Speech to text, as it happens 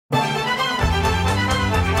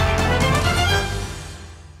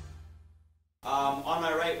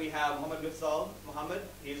have Muhammad Jusoh. Muhammad,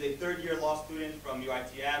 he's a third-year law student from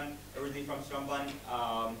UITM, originally from Seremban.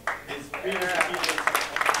 His previous achievements,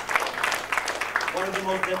 one of the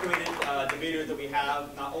most decorated debaters that we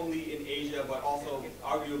have, not only in Asia, but also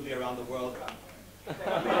arguably around the world.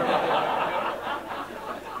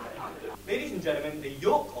 Ladies and gentlemen, the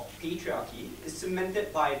yoke of patriarchy is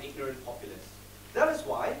cemented by an ignorant populace. That is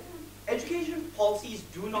why education policies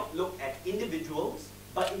do not look at individuals,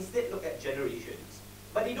 but instead look at generations.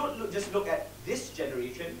 But they don't just look at this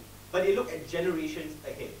generation, but they look at generations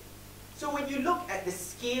ahead. So when you look at the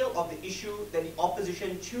scale of the issue that the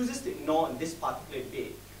opposition chooses to ignore in this particular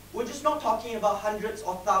debate, we're just not talking about hundreds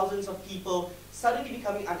or thousands of people suddenly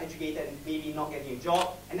becoming uneducated and maybe not getting a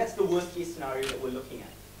job, and that's the worst case scenario that we're looking at.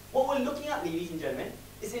 What we're looking at, ladies and gentlemen,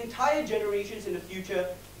 is entire generations in the future,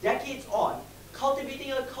 decades on,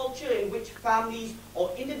 cultivating a culture in which families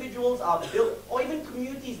or individuals are built, or even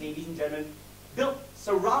communities, ladies and gentlemen, built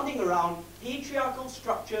surrounding around patriarchal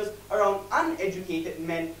structures around uneducated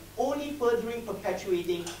men, only furthering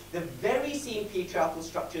perpetuating the very same patriarchal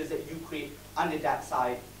structures that you create under that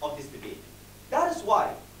side of this debate. That is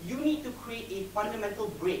why you need to create a fundamental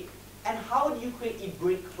break. And how do you create a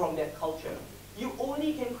break from that culture? You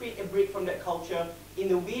only can create a break from that culture in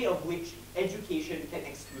the way of which education can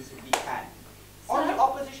exclusively can. On the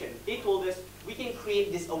opposition, they told us we can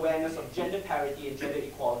create this awareness of gender parity and gender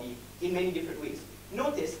equality in many different ways.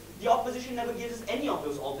 Notice, the opposition never gives us any of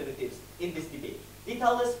those alternatives in this debate. They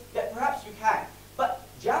tell us that perhaps you can, but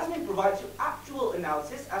Jasmine provides you actual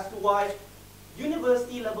analysis as to why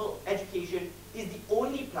university-level education is the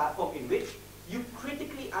only platform in which you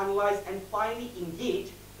critically analyze and finally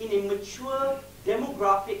engage in a mature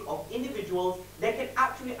demographic of individuals that can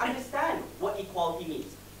actually understand what equality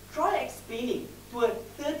means. Try explaining to a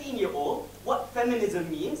 13-year-old what feminism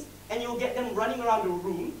means, and you'll get them running around the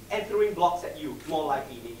room and throwing blocks at you, more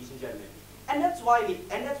likely, ladies and gentlemen. And that's why,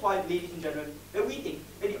 ladies and gentlemen, that we think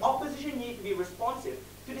that the opposition needs to be responsive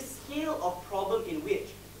to the scale of problem in which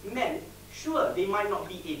men, sure, they might not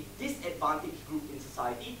be a disadvantaged group in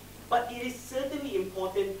society, but it is certainly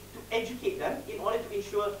important to educate them in order to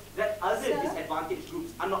ensure that other disadvantaged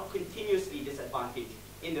groups are not continuously disadvantaged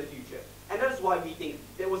in the future. And that is why we think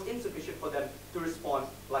that it was insufficient for them to respond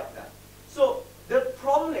like that. So the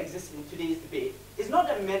problem that exists in today's debate is not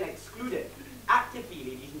that men are excluded actively,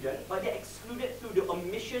 ladies and gentlemen, but they're excluded through the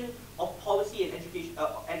omission of policy and education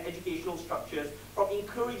and educational structures from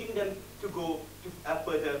encouraging them to go to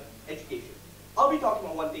further education. I'll be talking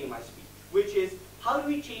about one thing in my speech, which is how do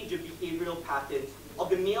we change the behavioral patterns of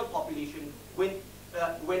the male population when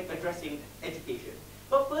addressing education.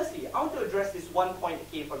 But firstly, I want to address this one point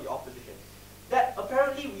that came from the opposition, that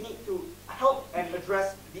apparently we need to help and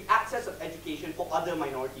address the access of education for other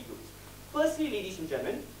minority groups. Firstly, ladies and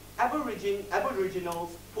gentlemen,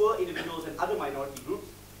 Aboriginals, poor individuals, and other minority groups,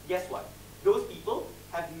 guess what? Those people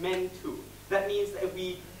have men too. That means that if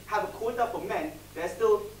we have a quota for men, there are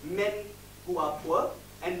still men who are poor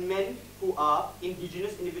and men who are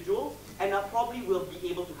indigenous individuals, and probably will be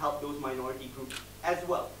able to help those minority groups as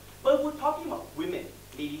well. But we're talking about women,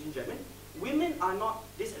 ladies and gentlemen. Women are not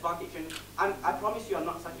disadvantaged, and I promise you I'm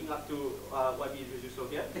not sucking up to what Idris Jusoh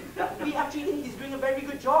here. We actually think he's doing a very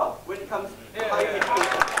good job when it comes to higher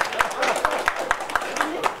education.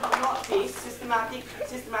 Women do not face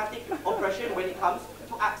systematic oppression when it comes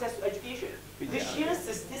to access to education. The sheer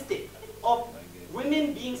statistic of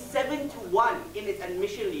women being 7-to-1 in its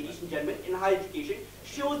admission, ladies and gentlemen, in higher education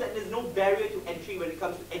shows that there's no barrier to entry when it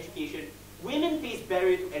comes to education. Women face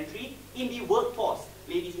barrier to entry in the workforce,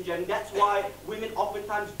 ladies and gentlemen. That's why women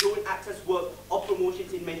oftentimes don't access work or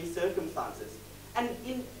promotions in many circumstances. And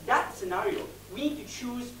in that scenario, we need to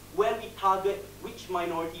choose where we target which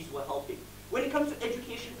minorities we're helping. When it comes to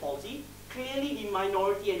education policy, clearly the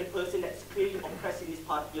minority and the person that's clearly oppressed in this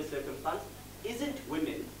particular circumstance isn't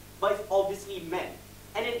women, but it's obviously men.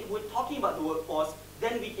 And then if we're talking about the workforce,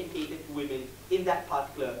 then we can cater to women in that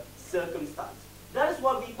particular circumstance. That is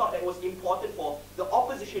why we thought that it was important for the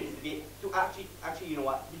opposition in this debate to actually, you know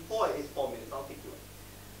what, before it is 4 minutes, I'll take you.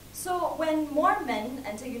 So when more men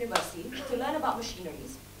enter university to learn about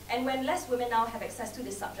machineries, and when less women now have access to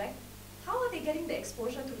this subject, how are they getting the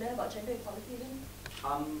exposure to learn about gender equality then?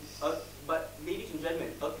 But ladies and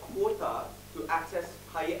gentlemen, a quota to access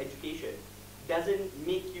higher education doesn't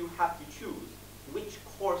make you have to choose which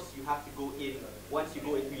course you have to go in once you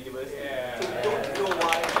go into university. So we don't know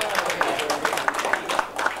why.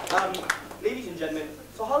 Ladies and gentlemen,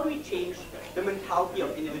 so how do we change the mentality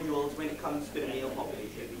of individuals when it comes to the male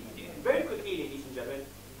population? Very quickly, ladies and gentlemen,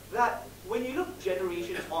 that when you look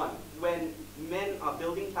generations on, when men are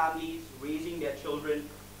building families, raising their children,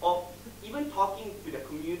 of even talking to the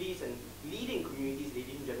communities and leading communities,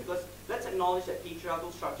 ladies and gentlemen, because let's acknowledge that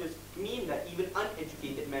patriarchal structures mean that even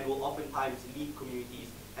uneducated men will oftentimes lead communities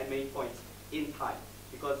at many points in time,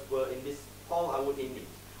 because we're in this hall, I won't name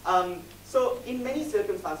names. So in many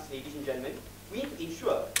circumstances, ladies and gentlemen, we need to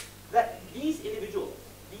ensure that these individuals,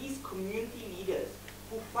 these community leaders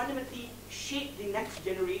who fundamentally shape the next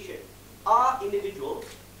generation are individuals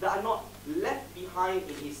that are not left behind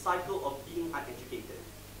in a cycle of being uneducated.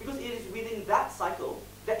 Because it is within that cycle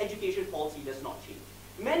that education policy does not change.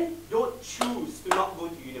 Men don't choose to not go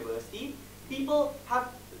to university.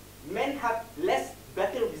 Men have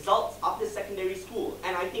better results after secondary school.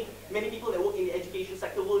 And I think many people that work in the education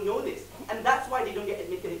sector will know this. And that's why they don't get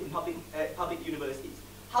admitted into public universities.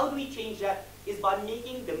 How do we change that? Is by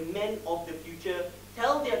making the men of the future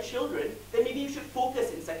tell their children that maybe you should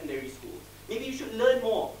focus in secondary schools. Maybe you should learn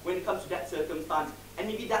more when it comes to that circumstance. And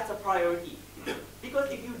maybe that's a priority.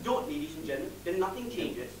 Because if you don't, ladies and gentlemen, then nothing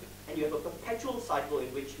changes. And you have a perpetual cycle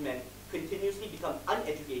in which men continuously become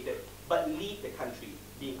uneducated, but lead the country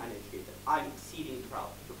being uneducated. I'm exceedingly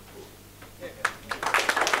proud to propose.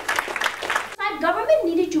 Government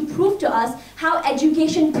needed to prove to us how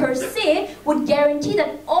education per se would guarantee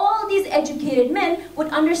that all these educated men would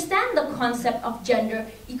understand the concept of gender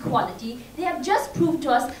equality. They have just proved to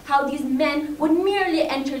us how these men would merely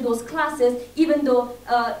enter those classes even though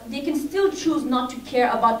they can still choose not to care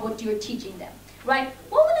about what you're teaching them. Right?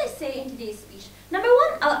 What would I say in today's speech? Number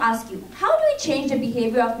one, I'll ask you, how do we change the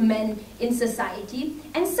behavior of men in society?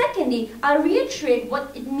 And secondly, I'll reiterate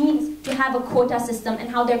what it means to have a quota system and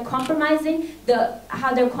how they're compromising the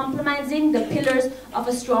pillars of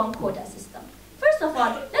a strong quota system. First of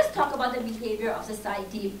all, let's talk about the behavior of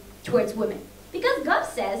society towards women. Because Gov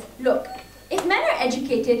says, look, if men are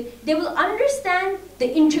educated, they will understand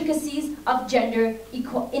the intricacies of gender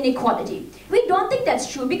inequality. We don't think that's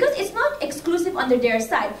true because it's not exclusive under their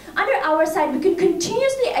side. Under our side, we can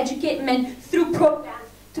continuously educate men through programs,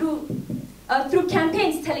 through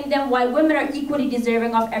campaigns telling them why women are equally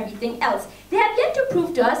deserving of everything else. They have yet to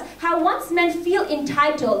prove to us how once men feel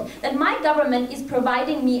entitled that my government is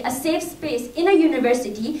providing me a safe space in a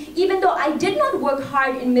university, even though I did not work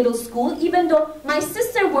hard in middle school, even though my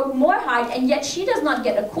sister worked more hard and yet she does not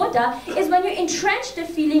get a quota, is when you entrench the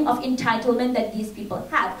feeling of entitlement that these people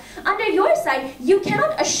have. Under your side, you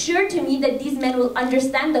cannot assure to me that these men will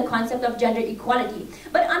understand the concept of gender equality.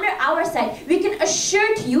 But under our side, we can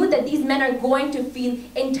assure to you that these men are going to feel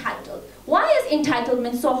entitled. Why is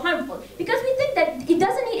entitlement so harmful? Because we think that you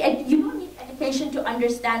don't need education to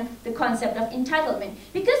understand the concept of entitlement.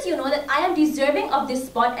 Because you know that I am deserving of this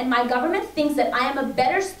spot and my government thinks that I am a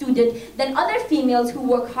better student than other females who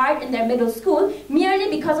work hard in their middle school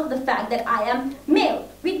merely because of the fact that I am male.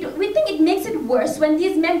 We think it makes it worse when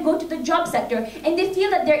these men go to the job sector and they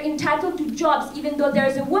feel that they're entitled to jobs even though there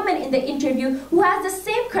is a woman in the interview who has the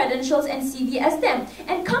same credentials and CV as them.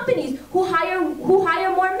 And companies who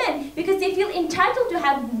hire more men because they feel entitled to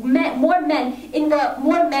have more men in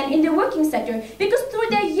the working sector. Because through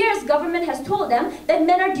their years, government has told them that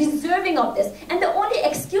men are deserving of this. And the only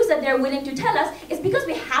excuse that they're willing to tell us is because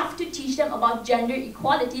we have to teach them about gender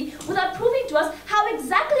equality without proving to us how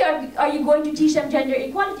exactly are you going to teach them gender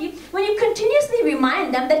equality when you continuously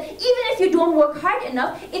remind them that even if you don't work hard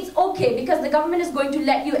enough, it's okay because the government is going to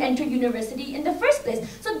let you enter university in the first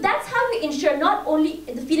place. So that's how we ensure not only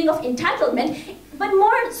the feeling of entitlement, but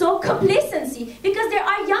more so complacency, because there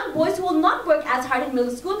are young boys who will not work as hard in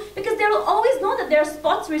middle school because they will always know that there are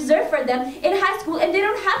spots reserved for them in high school and they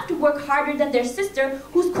don't have to work harder than their sister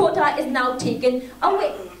whose quota is now taken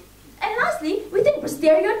away. And lastly, we think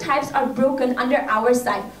stereotypes are broken under our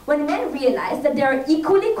side when men realize that there are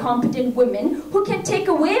equally competent women who can take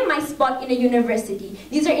away my spot in a university.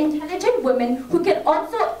 These are intelligent women who can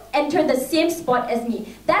also enter the same spot as me.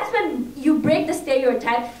 That's when you break the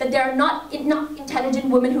stereotype that there are not enough intelligent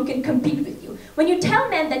women who can compete with you. When you tell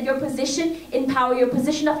men that your position in power, your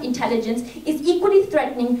position of intelligence is equally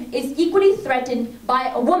threatened by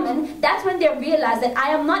a woman, that's when they realize that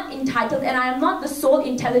I am not entitled and I am not the sole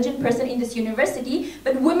intelligent person in this university,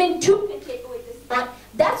 but women too can take away this spot.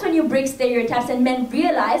 That's when you break stereotypes and men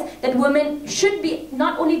realize that women should be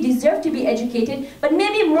not only deserve to be educated, but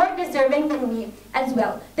maybe more deserving than me as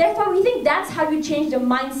well. Therefore, we think that's how you change the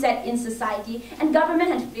mindset in society, and government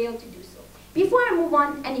has failed to do so. Before I move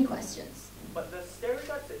on, any questions? But the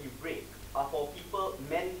stereotypes that you break are for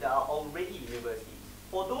men that are already in university.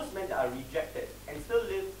 For those men that are rejected and still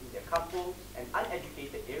live in their kampungs and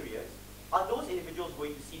uneducated areas, are those individuals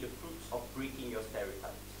going to see the fruits of breaking your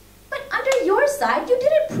stereotypes? But under your side, you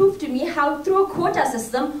didn't prove to me how through a quota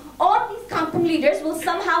system, all these kampung leaders will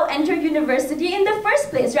somehow enter university in the first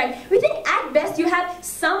place, right? We think at best you have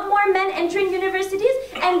some more men entering universities,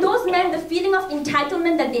 and those men, the feeling of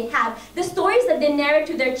entitlement that they have, the stories that they narrate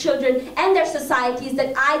to their children and their societies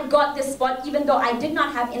that I got this spot even though I did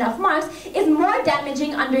not have enough marks, is more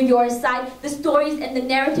damaging under your side, the stories and the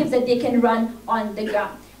narratives that they can run on the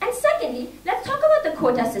ground. And secondly, let's talk about the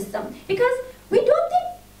quota system, because we don't think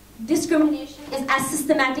discrimination is as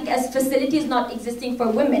systematic as facilities not existing for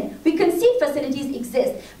women. We concede facilities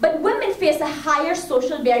exist, but women face a higher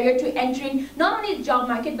social barrier to entering not only the job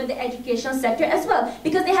market but the educational sector as well,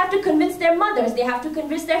 because they have to convince their mothers, they have to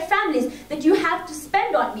convince their families that you have to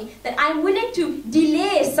spend on me, that I'm willing to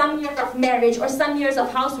delay some years of marriage or some years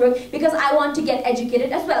of housework because I want to get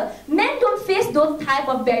educated as well. Men don't face those type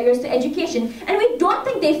of barriers to education, and we don't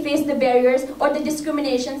think they face the barriers or the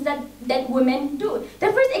discriminations that women do.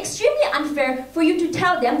 Therefore, it's extremely unfair for you to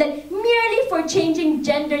tell them that merely for changing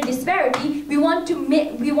gender disparity, we want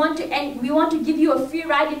to give you a free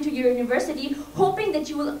ride into your university, hoping that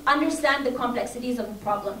you will understand the complexities of the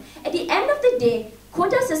problem. At the end of the day,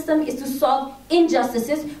 quota system is to solve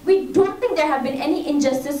injustices. We don't think there have been any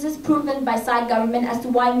injustices proven by side government as to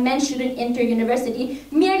why men shouldn't enter university,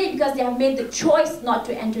 merely because they have made the choice not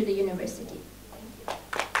to enter the university.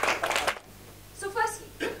 So firstly,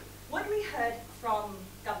 what we heard from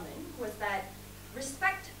government was that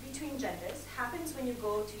respect between genders happens when you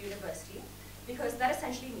go to university, because that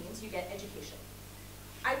essentially means you get education.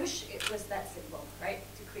 I wish it was that simple, right,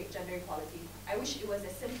 to create gender equality. I wish it was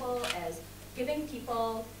as simple as giving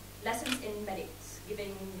people lessons in medics,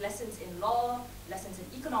 giving lessons in law, lessons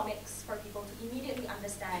in economics for people to immediately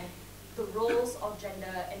understand the roles of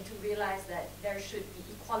gender and to realize that there should be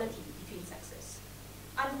equality between sexes.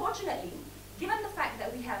 Unfortunately, given the fact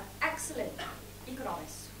that we have excellent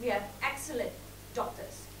economists, we have excellent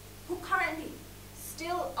doctors who currently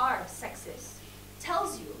still are sexist,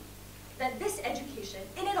 tells you that this education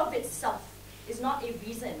in and of itself is not a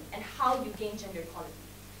reason and how you gain gender equality.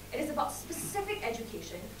 It is about specific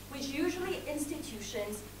education, which usually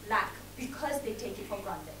institutions lack because they take it for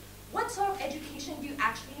granted. What sort of education do you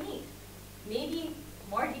actually need? Maybe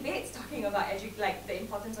more debates talking about the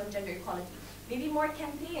importance of gender equality. Maybe more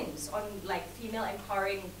campaigns on female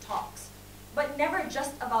empowering talks. But never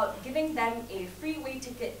just about giving them a freeway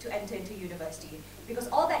ticket to enter into university. Because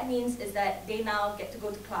all that means is that they now get to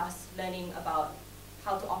go to class learning about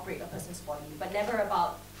how to operate a person's body, but never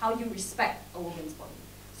about how you respect a woman's body.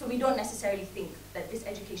 So we don't necessarily think that this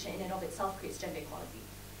education in and of itself creates gender equality.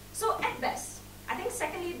 So at best, I think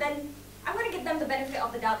secondly then, I'm going to give them the benefit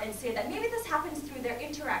of the doubt and say that maybe this happens through their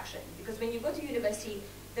interaction. Because when you go to university,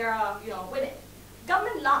 there are women.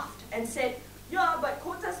 Government laughed and said, yeah, but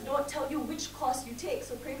quotas don't tell you which course you take,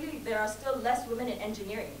 so probably there are still less women in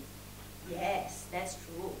engineering. Yes, that's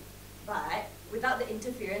true. But without the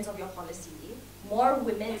interference of your policy, more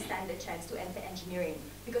women stand a chance to enter engineering.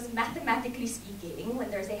 Because mathematically speaking, when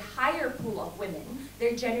there's a higher pool of women,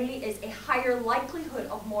 there generally is a higher likelihood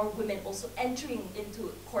of more women also entering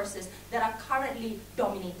into courses that are currently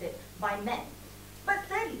dominated by men. But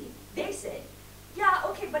thirdly, they said, yeah,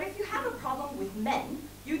 okay, but if you have a problem with men,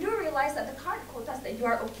 you do realize that the current quotas that you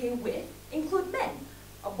are okay with include men,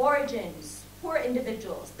 aborigines, poor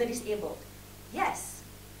individuals, the disabled. Yes,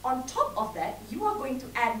 on top of that, you are going to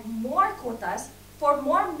add more quotas for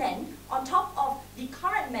more men on top of the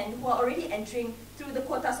current men who are already entering through the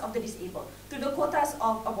quotas of the disabled, through the quotas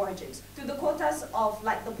of aborigines, through the quotas of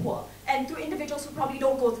the poor, and through individuals who probably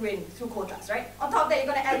don't go through quotas, right? On top of that,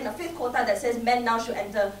 you're going to add in a fifth quota that says men now should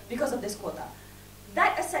enter because of this quota.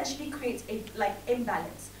 That essentially creates a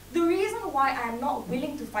imbalance. The reason why I am not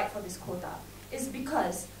willing to fight for this quota is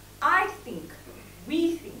because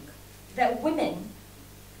we think that women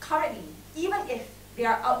currently, even if they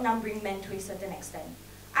are outnumbering men to a certain extent,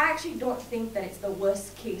 I actually don't think that it's the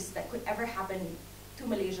worst case that could ever happen to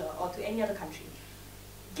Malaysia or to any other country.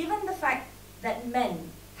 Given the fact that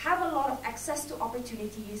men have a lot of access to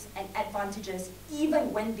opportunities and advantages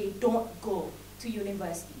even when they don't go to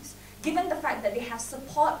universities, given the fact that they have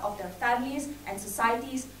support of their families and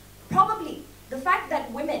societies, probably the fact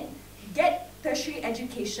that women get tertiary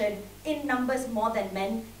education in numbers more than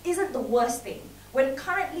men isn't the worst thing. When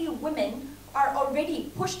currently women are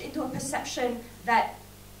already pushed into a perception that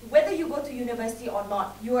whether you go to university or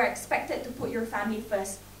not, you are expected to put your family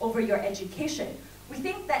first over your education. We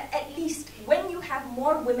think that at least when you have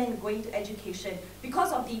more women going to education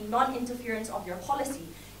because of the non-interference of your policy,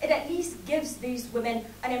 it at least gives these women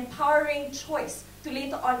an empowering choice to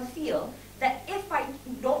later on feel that if I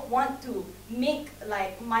don't want to make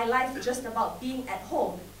my life just about being at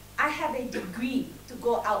home, I have a degree to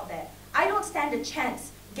go out there. I don't stand a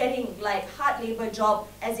chance getting like hard labor job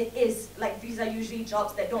as it is, like these are usually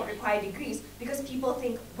jobs that don't require degrees because people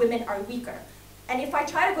think women are weaker. And if I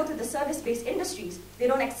try to go to the service-based industries, they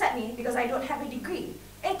don't accept me because I don't have a degree.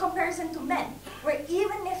 In comparison to men, where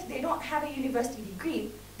even if they don't have a university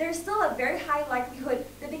degree, there's still a very high likelihood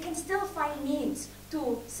that they can still find means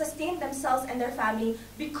to sustain themselves and their family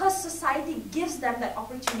because society gives them that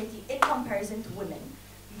opportunity in comparison to women.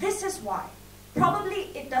 This is why. Probably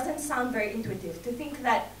it doesn't sound very intuitive to think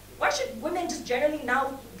that why should women just generally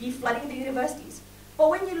now be flooding the universities? But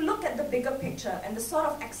when you look at the bigger picture and the sort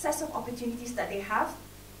of excess of opportunities that they have,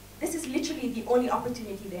 this is literally the only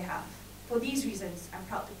opportunity they have. For these reasons, I'm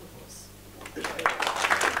proud to propose.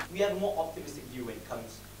 We have a more optimistic view when it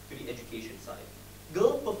comes to the education side.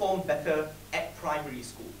 Girls perform better at primary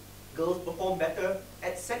school. Girls perform better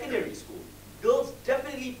at secondary school. Girls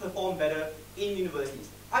definitely perform better in universities.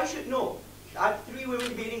 I should know. I have 3 women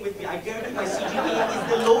debating with me. I guarantee my CGPA is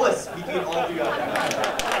the lowest between all 3 of them.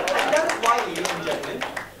 And that is why, ladies and gentlemen,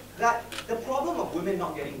 that the problem of women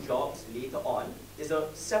not getting jobs later on is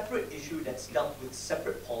a separate issue that's dealt with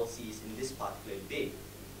separate policies in this particular debate.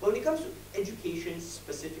 But when it comes to education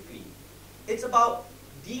specifically, it's about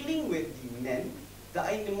dealing with the men that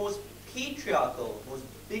are in the most patriarchal, most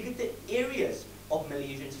bigoted areas of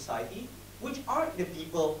Malaysian society, which aren't the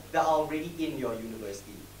people that are already in your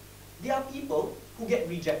university. They are people who get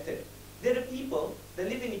rejected. They're the people that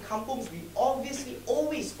live in the kampungs we obviously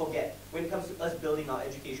always forget when it comes to us building our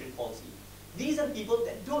education policy. These are the people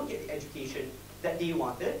that don't get the education that they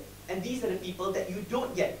wanted, and these are the people that you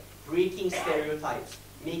don't get breaking stereotypes,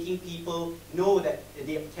 making people know that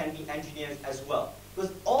they can be engineers as well.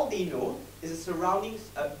 Because all they know is the surroundings,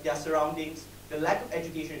 their surroundings, the lack of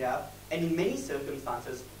education they have, and in many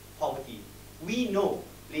circumstances, poverty. We know,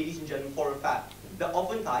 ladies and gentlemen, for a fact, that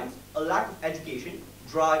oftentimes a lack of education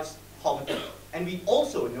drives poverty. And we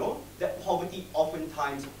also know that poverty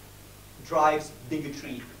oftentimes drives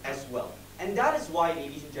bigotry as well. And that is why,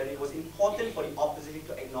 ladies and gentlemen, it was important for the opposition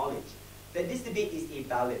to acknowledge that this debate is a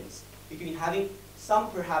balance between having some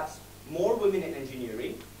perhaps more women in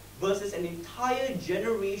engineering versus an entire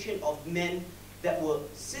generation of men that were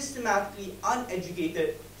systematically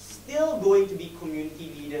uneducated, still going to be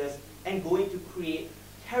community leaders and going to create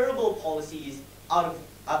terrible policies out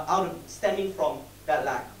of stemming from that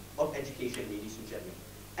lack of education, ladies and gentlemen.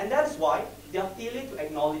 And that is why their failure to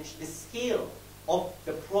acknowledge the scale of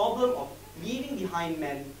the problem of leaving behind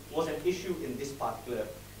men was an issue in this particular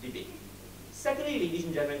debate. Secondly, ladies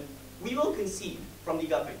and gentlemen, we will concede from the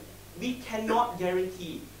government. We cannot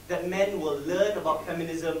guarantee that men will learn about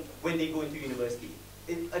feminism when they go into university.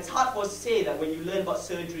 It's hard for us to say that when you learn about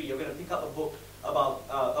surgery, you're going to pick up a book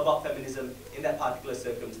about feminism in that particular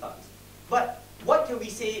circumstance. But what can we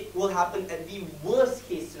say will happen at the worst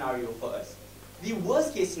case scenario for us? The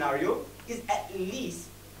worst case scenario is at least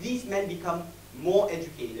these men become more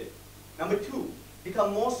educated. Number 2,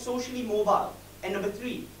 become more socially mobile. And number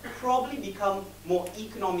 3, probably become more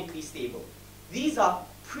economically stable. These are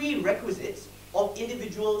prerequisites of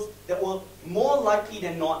individuals that will more likely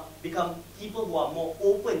than not become people who are more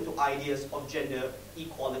open to ideas of gender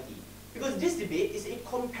equality. Because this debate is a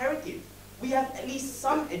comparative. We have at least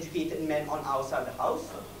some educated men on our side of the house,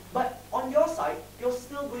 but on your side, you're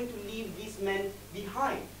still going to leave these men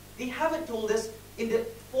behind. They haven't told us in the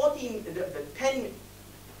 14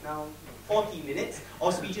 minutes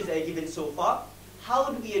of speeches that are given so far,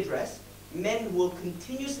 how do we address men who will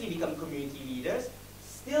continuously become community leaders,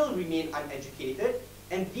 still remain uneducated,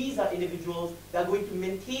 and these are individuals that are going to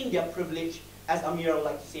maintain their privilege, as Amira would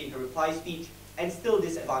like to say in her reply speech, and still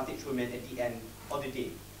disadvantage women at the end of the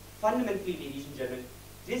day. Fundamentally, ladies and gentlemen,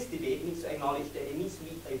 this debate needs to acknowledge that it needs to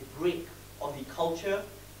be a break of the culture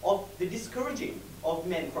of the discouraging of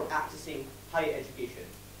men from accessing higher education.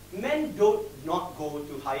 Men don't not go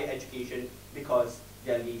to higher education because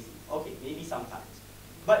they're lazy. Okay, maybe sometimes.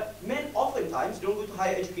 But men oftentimes don't go to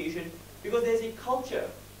higher education because there's a culture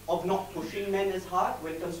of not pushing men as hard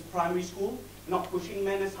when it comes to primary school, not pushing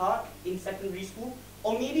men as hard in secondary school,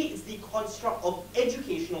 or maybe it's the construct of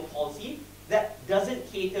educational policy that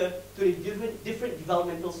doesn't cater to the different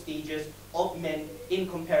developmental stages of men in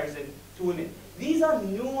comparison to women. These are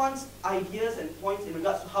nuanced ideas and points in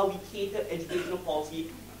regards to how we cater educational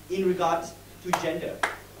policy in regards to gender.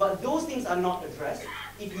 But those things are not addressed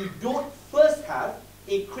if you don't first have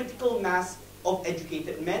a critical mass of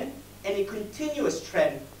educated men and a continuous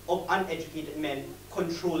trend of uneducated men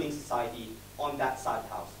controlling society on that side of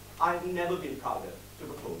the house. I've never been prouder to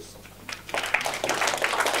propose.